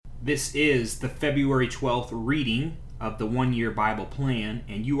This is the February 12th reading of the One Year Bible Plan,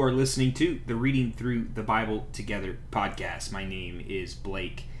 and you are listening to the Reading Through the Bible Together podcast. My name is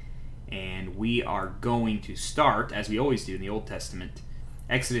Blake, and we are going to start, as we always do in the Old Testament,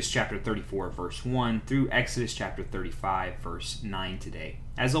 Exodus chapter 34, verse 1 through Exodus chapter 35, verse 9 today.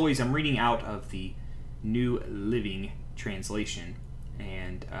 As always, I'm reading out of the New Living Translation,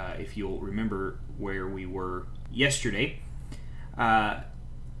 and if you'll remember where we were yesterday,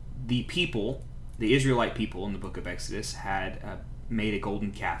 the Israelite people in the book of Exodus had made a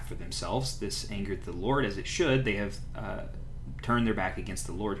golden calf for themselves. This angered the Lord, as it should. They have turned their back against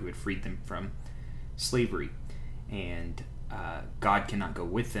the Lord who had freed them from slavery. And God cannot go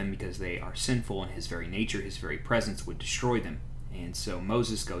with them because they are sinful, and his very nature, his very presence would destroy them. And so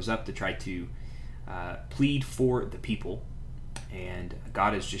Moses goes up to try to plead for the people. And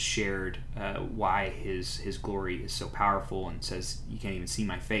God has just shared why his glory is so powerful and says, you can't even see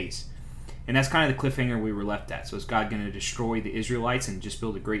my face. And that's kind of the cliffhanger we were left at. So is God going to destroy the Israelites and just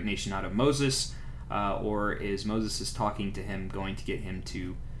build a great nation out of Moses? Or is Moses talking to him, going to get him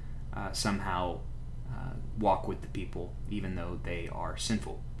to somehow walk with the people, even though they are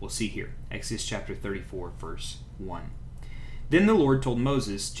sinful? We'll see here. Exodus chapter 34, verse 1. Then the Lord told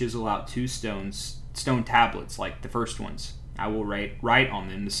Moses, chisel out two stone tablets like the first ones. I will write on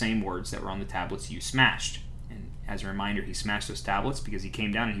them the same words that were on the tablets you smashed. And as a reminder, he smashed those tablets because he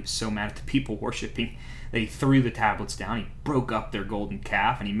came down and he was so mad at the people worshiping that he threw the tablets down. He broke up their golden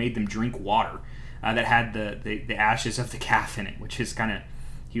calf and he made them drink water that had the ashes of the calf in it, which is kind of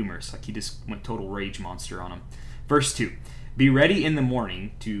humorous. Like he just went total rage monster on them. Verse 2. Be ready in the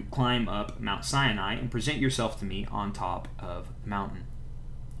morning to climb up Mount Sinai and present yourself to me on top of the mountain.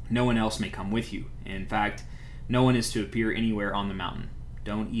 No one else may come with you. In fact, no one is to appear anywhere on the mountain.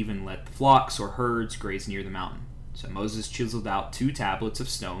 Don't even let the flocks or herds graze near the mountain. So Moses chiseled out two tablets of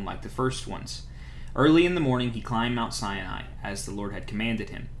stone like the first ones. Early in the morning he climbed Mount Sinai, as the Lord had commanded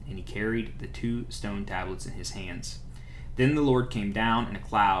him, and he carried the two stone tablets in his hands. Then the Lord came down in a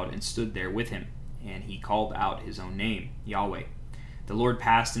cloud and stood there with him, and he called out his own name, Yahweh. The Lord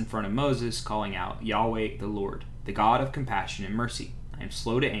passed in front of Moses, calling out, Yahweh the Lord, the God of compassion and mercy. I am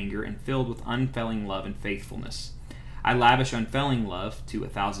slow to anger and filled with unfailing love and faithfulness. I lavish unfailing love to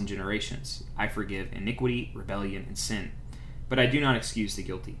 1,000 generations. I forgive iniquity, rebellion, and sin. But I do not excuse the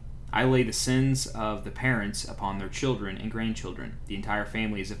guilty. I lay the sins of the parents upon their children and grandchildren. The entire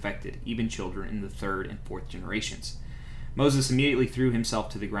family is affected, even children in the third and fourth generations. Moses immediately threw himself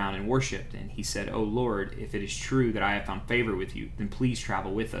to the ground and worshipped, and he said, O Lord, if it is true that I have found favor with you, then please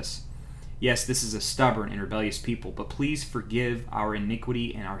travel with us. Yes, this is a stubborn and rebellious people, but please forgive our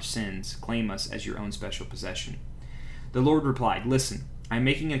iniquity and our sins. Claim us as your own special possession. The Lord replied, Listen, I am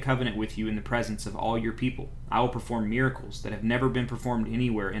making a covenant with you in the presence of all your people. I will perform miracles that have never been performed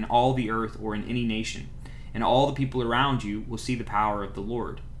anywhere in all the earth or in any nation, and all the people around you will see the power of the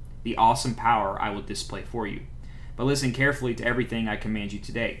Lord, the awesome power I will display for you. But listen carefully to everything I command you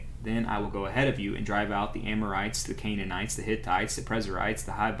today. Then I will go ahead of you and drive out the Amorites, the Canaanites, the Hittites, the Perizzites,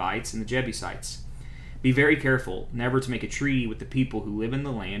 the Hivites, and the Jebusites. Be very careful never to make a treaty with the people who live in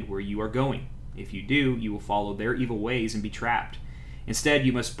the land where you are going. If you do, you will follow their evil ways and be trapped. Instead,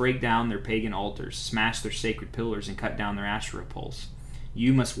 you must break down their pagan altars, smash their sacred pillars, and cut down their Asherah poles.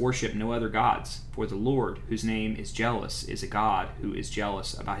 You must worship no other gods, for the Lord, whose name is jealous, is a God who is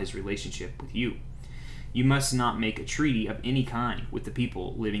jealous about his relationship with you. You must not make a treaty of any kind with the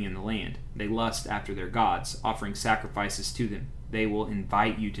people living in the land. They lust after their gods, offering sacrifices to them. They will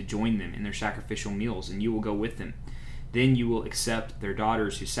invite you to join them in their sacrificial meals, and you will go with them. Then you will accept their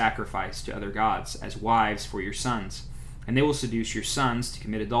daughters who sacrifice to other gods as wives for your sons, and they will seduce your sons to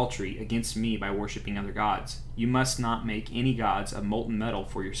commit adultery against me by worshiping other gods. You must not make any gods of molten metal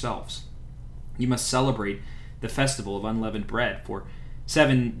for yourselves. You must celebrate the festival of unleavened bread. For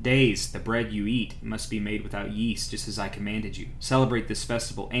 7 days the bread you eat must be made without yeast, just as I commanded you. Celebrate this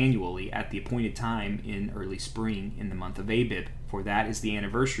festival annually at the appointed time in early spring in the month of Abib, for that is the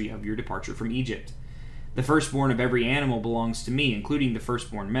anniversary of your departure from Egypt. The firstborn of every animal belongs to me, including the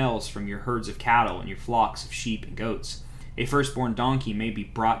firstborn males from your herds of cattle and your flocks of sheep and goats. A firstborn donkey may be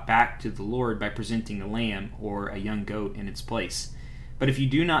brought back to the Lord by presenting a lamb or a young goat in its place. But if you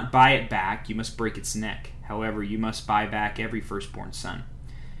do not buy it back, you must break its neck. However, you must buy back every firstborn son.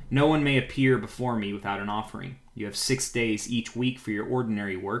 No one may appear before me without an offering. You have 6 days each week for your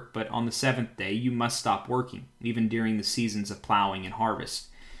ordinary work, but on the 7th day you must stop working, even during the seasons of plowing and harvest.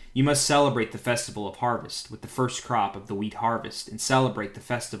 You must celebrate the festival of harvest with the first crop of the wheat harvest, and celebrate the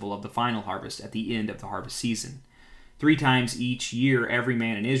festival of the final harvest at the end of the harvest season. 3 times each year every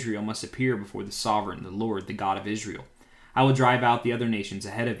man in Israel must appear before the sovereign, the Lord, the God of Israel. I will drive out the other nations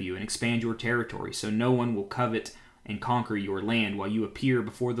ahead of you and expand your territory, so no one will covet and conquer your land while you appear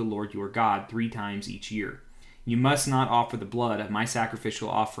before the Lord your God 3 times each year. You must not offer the blood of my sacrificial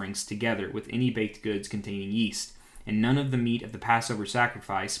offerings together with any baked goods containing yeast, and none of the meat of the Passover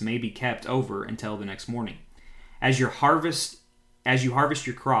sacrifice may be kept over until the next morning. As you harvest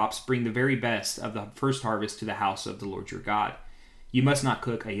your crops, bring the very best of the first harvest to the house of the Lord your God. You must not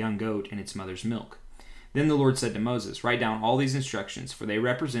cook a young goat in its mother's milk. Then the Lord said to Moses, Write down all these instructions, for they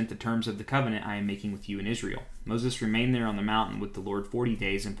represent the terms of the covenant I am making with you in Israel. Moses remained there on the mountain with the Lord 40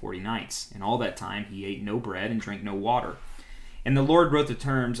 days and 40 nights, and all that time he ate no bread and drank no water. And the Lord wrote the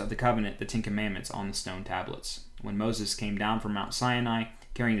terms of the covenant, the 10 Commandments, on the stone tablets. When Moses came down from Mount Sinai,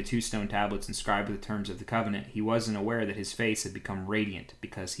 carrying the 2 stone tablets inscribed with the terms of the covenant, he wasn't aware that his face had become radiant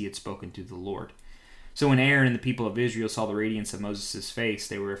because he had spoken to the Lord. So when Aaron and the people of Israel saw the radiance of Moses' face,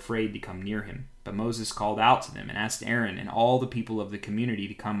 they were afraid to come near him. But Moses called out to them and asked Aaron and all the people of the community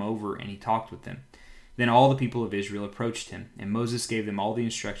to come over, and he talked with them. Then all the people of Israel approached him, and Moses gave them all the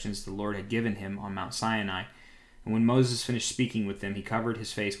instructions the Lord had given him on Mount Sinai. And when Moses finished speaking with them, he covered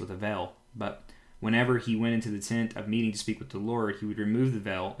his face with a veil. But whenever he went into the tent of meeting to speak with the Lord, he would remove the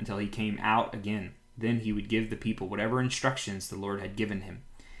veil until he came out again. Then he would give the people whatever instructions the Lord had given him.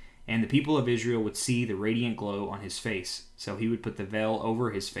 And the people of Israel would see the radiant glow on his face. So he would put the veil over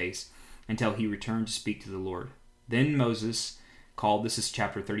his face until he returned to speak to the Lord. Then Moses called, this is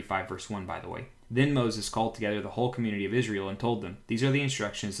chapter 35, verse 1, by the way. Then Moses called together the whole community of Israel and told them, These are the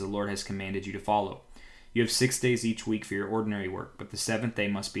instructions the Lord has commanded you to follow. You have 6 days each week for your ordinary work, but the 7th day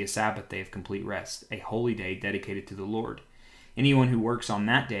must be a Sabbath day of complete rest, a holy day dedicated to the Lord. Anyone who works on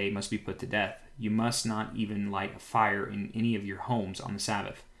that day must be put to death. You must not even light a fire in any of your homes on the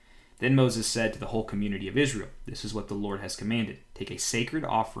Sabbath. Then Moses said to the whole community of Israel, This is what the Lord has commanded. Take a sacred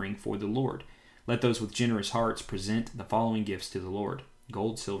offering for the Lord. Let those with generous hearts present the following gifts to the Lord: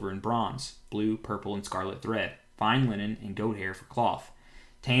 gold, silver, and bronze, blue, purple, and scarlet thread, fine linen and goat hair for cloth,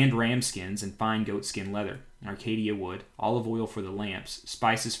 tanned ram skins and fine goat skin leather, Arcadia wood, olive oil for the lamps,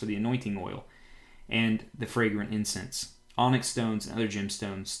 spices for the anointing oil, and the fragrant incense, onyx stones and other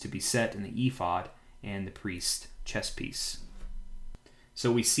gemstones to be set in the ephod and the priest's chestpiece.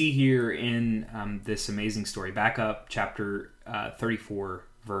 So we see here in this amazing story, back up chapter 34,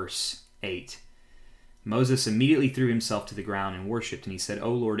 verse 8. Moses immediately threw himself to the ground and worshipped, and he said,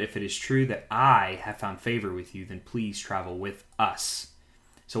 O Lord, if it is true that I have found favor with you, then please travel with us.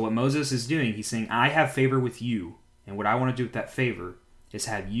 So what Moses is doing, he's saying, I have favor with you, and what I want to do with that favor is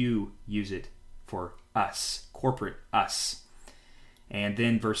have you use it for us, corporate us. And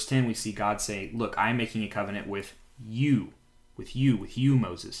then verse 10, we see God say, Look, I'm making a covenant with you,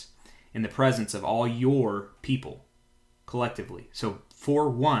 Moses, in the presence of all your people, collectively. So for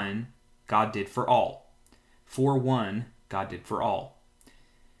one, God did for all. For one, God did for all.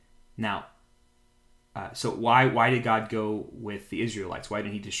 Now, so why did God go with the Israelites? Why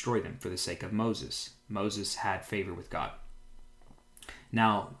didn't he destroy them? For the sake of Moses. Moses had favor with God.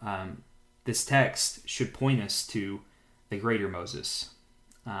 Now, this text should point us to the greater Moses.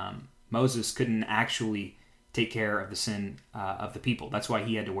 Moses couldn't actually take care of the sin of the people. That's why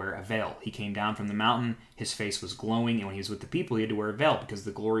he had to wear a veil. He came down from the mountain, his face was glowing, and when he was with the people, he had to wear a veil because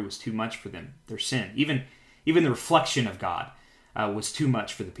the glory was too much for them, their sin. Even the reflection of God was too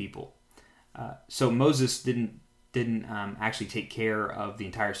much for the people. So Moses didn't actually take care of the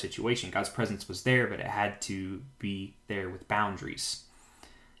entire situation. God's presence was there, but it had to be there with boundaries.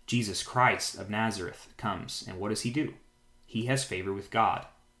 Jesus Christ of Nazareth comes, and what does he do? He has favor with God.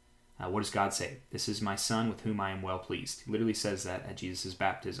 What does God say? This is my son with whom I am well pleased. He literally says that at Jesus'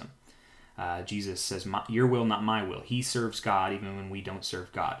 baptism. Jesus says, your will, not my will. He serves God even when we don't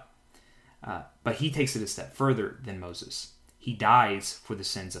serve God. But he takes it a step further than Moses. He dies for the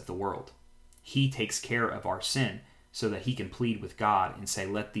sins of the world. He takes care of our sin so that he can plead with God and say,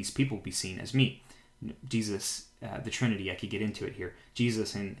 let these people be seen as me. Jesus, the Trinity, I could get into it here.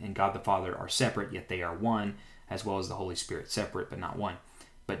 Jesus and God the Father are separate, yet they are one, as well as the Holy Spirit, separate but not one.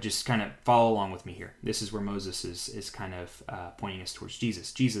 But just kind of follow along with me here. This is where Moses is kind of pointing us towards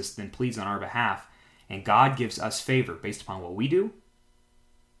Jesus. Jesus then pleads on our behalf, and God gives us favor based upon what we do?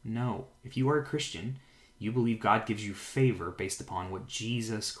 No. If you are a Christian, you believe God gives you favor based upon what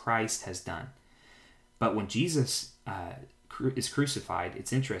Jesus Christ has done. But when Jesus is crucified,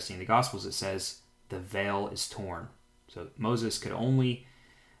 it's interesting. In the Gospels it says the veil is torn. So Moses could only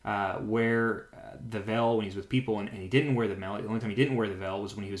wear the veil when he was with people, and he didn't wear the veil. The only time he didn't wear the veil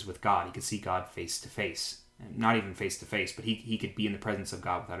was when he was with God. He could see God face to face. Not even face to face, but he could be in the presence of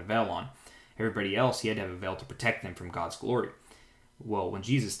God without a veil on. Everybody else, he had to have a veil to protect them from God's glory. Well, when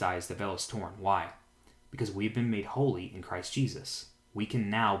Jesus dies, the veil is torn. Why? because we've been made holy in Christ Jesus. We can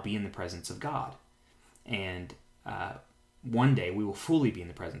now be in the presence of God. And one day we will fully be in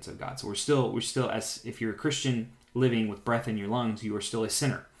the presence of God. So we're still, as if you're a Christian living with breath in your lungs, you are still a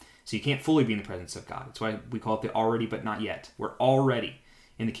sinner. So you can't fully be in the presence of God. That's why we call it the already but not yet. We're already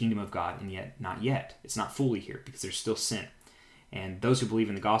in the kingdom of God, and yet not yet. It's not fully here because there's still sin. And those who believe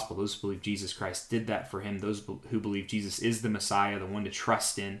in the gospel, those who believe Jesus Christ did that for him, those who believe Jesus is the Messiah, the one to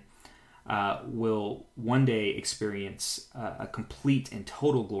trust in, will one day experience a complete and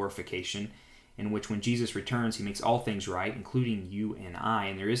total glorification, in which when Jesus returns, he makes all things right, including you and I,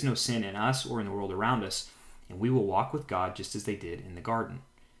 and there is no sin in us or in the world around us, and we will walk with God just as they did in the garden.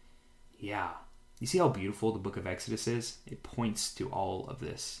 Yeah. You see how beautiful the book of Exodus is? It points to all of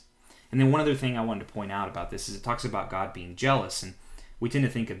this. And then one other thing I wanted to point out about this is it talks about God being jealous, and we tend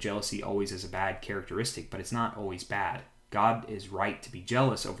to think of jealousy always as a bad characteristic, but it's not always bad. God is right to be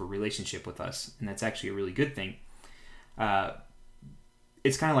jealous over a relationship with us, and that's actually a really good thing.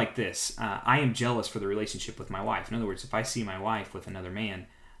 It's kind of like this. I am jealous for the relationship with my wife. In other words, if I see my wife with another man,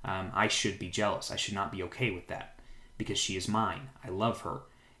 I should be jealous. I should not be okay with that because she is mine. I love her.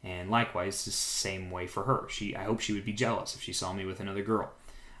 And likewise, it's the same way for her. I hope she would be jealous if she saw me with another girl.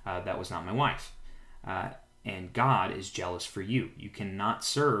 That was not my wife. And God is jealous for you. You cannot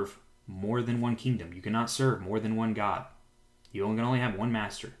serve more than one kingdom. You cannot serve more than one God. You can only have one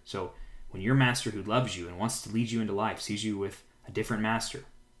master. So when your master who loves you and wants to lead you into life sees you with a different master,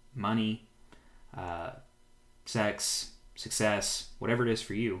 money, sex, success, whatever it is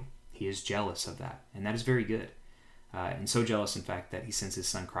for you, he is jealous of that. And that is very good. And so jealous, in fact, that he sends his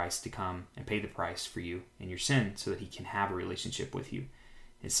son Christ to come and pay the price for you and your sin so that he can have a relationship with you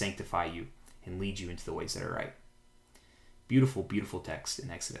and sanctify you and lead you into the ways that are right. Beautiful, beautiful text in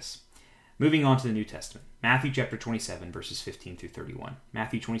Exodus. Moving on to the New Testament. Matthew chapter 27, verses 15 through 31.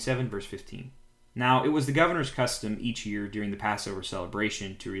 Matthew 27, verse 15. Now, it was the governor's custom each year during the Passover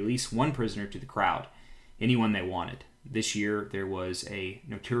celebration to release one prisoner to the crowd, anyone they wanted. This year, there was a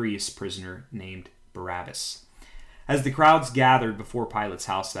notorious prisoner named Barabbas. As the crowds gathered before Pilate's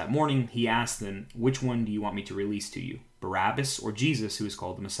house that morning, he asked them, "Which one do you want me to release to you, Barabbas or Jesus, who is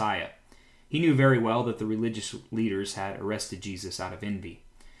called the Messiah?" He knew very well that the religious leaders had arrested Jesus out of envy.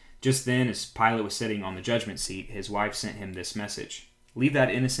 Just then, as Pilate was sitting on the judgment seat, his wife sent him this message: "Leave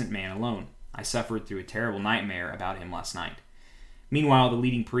that innocent man alone. I suffered through a terrible nightmare about him last night." Meanwhile, the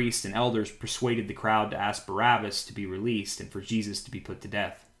leading priests and elders persuaded the crowd to ask Barabbas to be released and for Jesus to be put to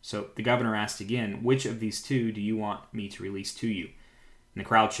death. So the governor asked again, "Which of these two do you want me to release to you?" And the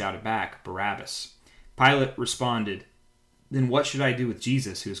crowd shouted back, "Barabbas." Pilate responded, "Then what should I do with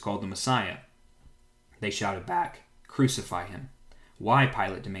Jesus, who is called the Messiah?" They shouted back, "Crucify him." "Why?"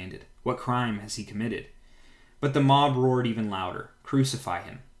 Pilate demanded. "What crime has he committed?" But the mob roared even louder, "Crucify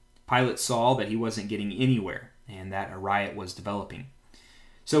him." Pilate saw that he wasn't getting anywhere and that a riot was developing.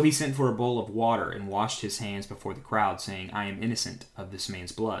 So he sent for a bowl of water and washed his hands before the crowd, saying, "I am innocent of this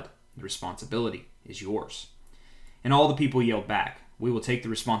man's blood. The responsibility is yours." And all the people yelled back, "We will take the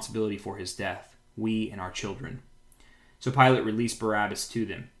responsibility for his death, we and our children." So Pilate released Barabbas to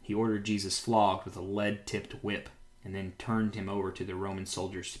them. He ordered Jesus flogged with a lead-tipped whip, and then turned him over to the Roman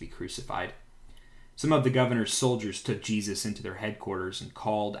soldiers to be crucified. Some of the governor's soldiers took Jesus into their headquarters and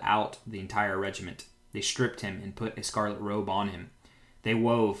called out the entire regiment. They stripped him and put a scarlet robe on him. They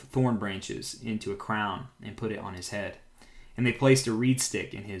wove thorn branches into a crown and put it on his head. And they placed a reed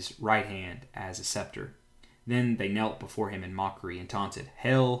stick in his right hand as a scepter. Then they knelt before him in mockery and taunted,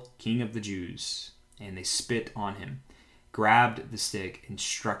 "Hail, King of the Jews!" And they spit on him, grabbed the stick, and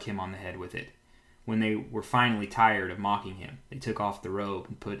struck him on the head with it. When they were finally tired of mocking him, they took off the robe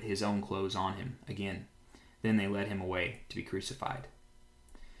and put his own clothes on him again. Then they led him away to be crucified.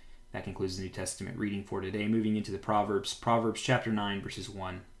 That concludes the New Testament reading for today. Moving into the Proverbs. Proverbs chapter 9, verses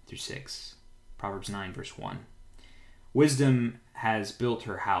 1 through 6. Proverbs 9, verse 1. Wisdom has built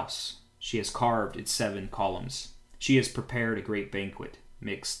her house. She has carved its 7 columns. She has prepared a great banquet,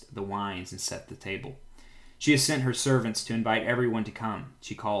 mixed the wines, and set the table. She has sent her servants to invite everyone to come.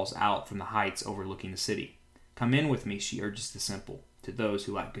 She calls out from the heights overlooking the city. "Come in with me," she urges the simple. To those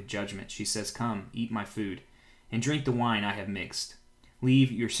who lack good judgment, she says, "Come, eat my food, and drink the wine I have mixed.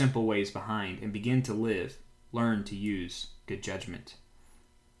 Leave your simple ways behind, and begin to live. Learn to use good judgment."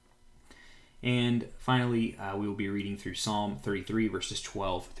 And finally, we will be reading through Psalm 33, verses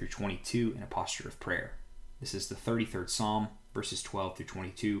 12 through 22 in a posture of prayer. This is the 33rd Psalm, verses 12 through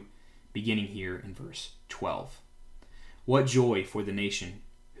 22, beginning here in verse 12. "What joy for the nation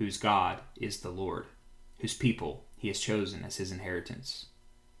whose God is the Lord, whose people he has chosen as his inheritance.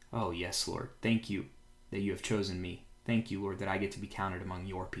 Oh, yes, Lord, thank you that you have chosen me. Thank you, Lord, that I get to be counted among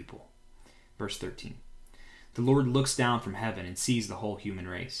your people." Verse 13. The Lord looks down from heaven and sees the whole human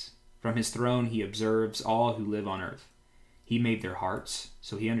race. From his throne he observes all who live on earth. He made their hearts,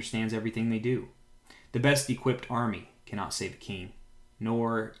 so he understands everything they do. The best equipped army cannot save a king,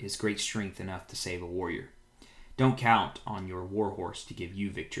 nor is great strength enough to save a warrior. Don't count on your war horse to give you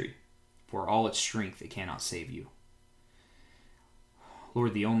victory. For all its strength, it cannot save you.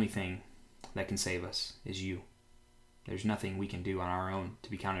 Lord, the only thing that can save us is you. There's nothing we can do on our own to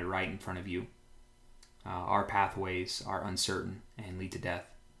be counted right in front of you. Our pathways are uncertain and lead to death.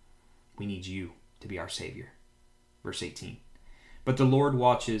 We need you to be our Savior. Verse 18. But the Lord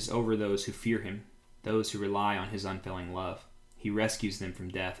watches over those who fear him, those who rely on his unfailing love. He rescues them from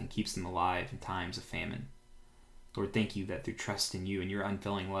death and keeps them alive in times of famine. Lord, thank you that through trust in you and your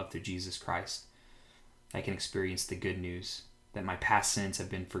unfailing love through Jesus Christ, I can experience the good news that my past sins have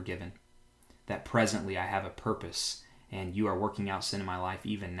been forgiven, that presently I have a purpose and you are working out sin in my life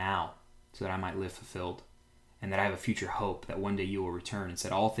even now so that I might live fulfilled, and that I have a future hope that one day you will return and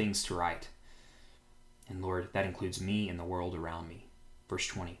set all things to right. And Lord, that includes me and the world around me. Verse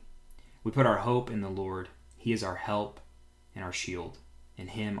 20. We put our hope in the Lord. He is our help and our shield. In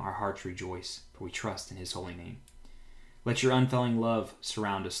him our hearts rejoice, for we trust in his holy name. Let your unfailing love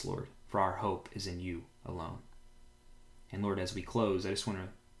surround us, Lord, for our hope is in you alone. And Lord, as we close, I just want to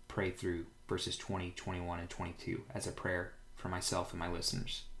pray through verses 20, 21, and 22 as a prayer for myself and my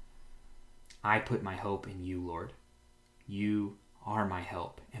listeners. I put my hope in you, Lord. You are my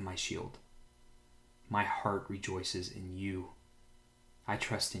help and my shield. My heart rejoices in you. I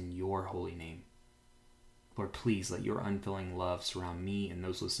trust in your holy name. Lord, please let your unfailing love surround me and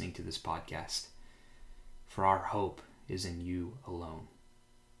those listening to this podcast, for our hope is in you alone.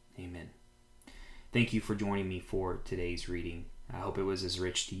 Amen. Thank you for joining me for today's reading. I hope it was as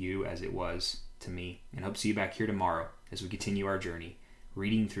rich to you as it was to me, and hope to see you back here tomorrow as we continue our journey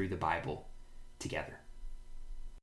reading through the Bible together.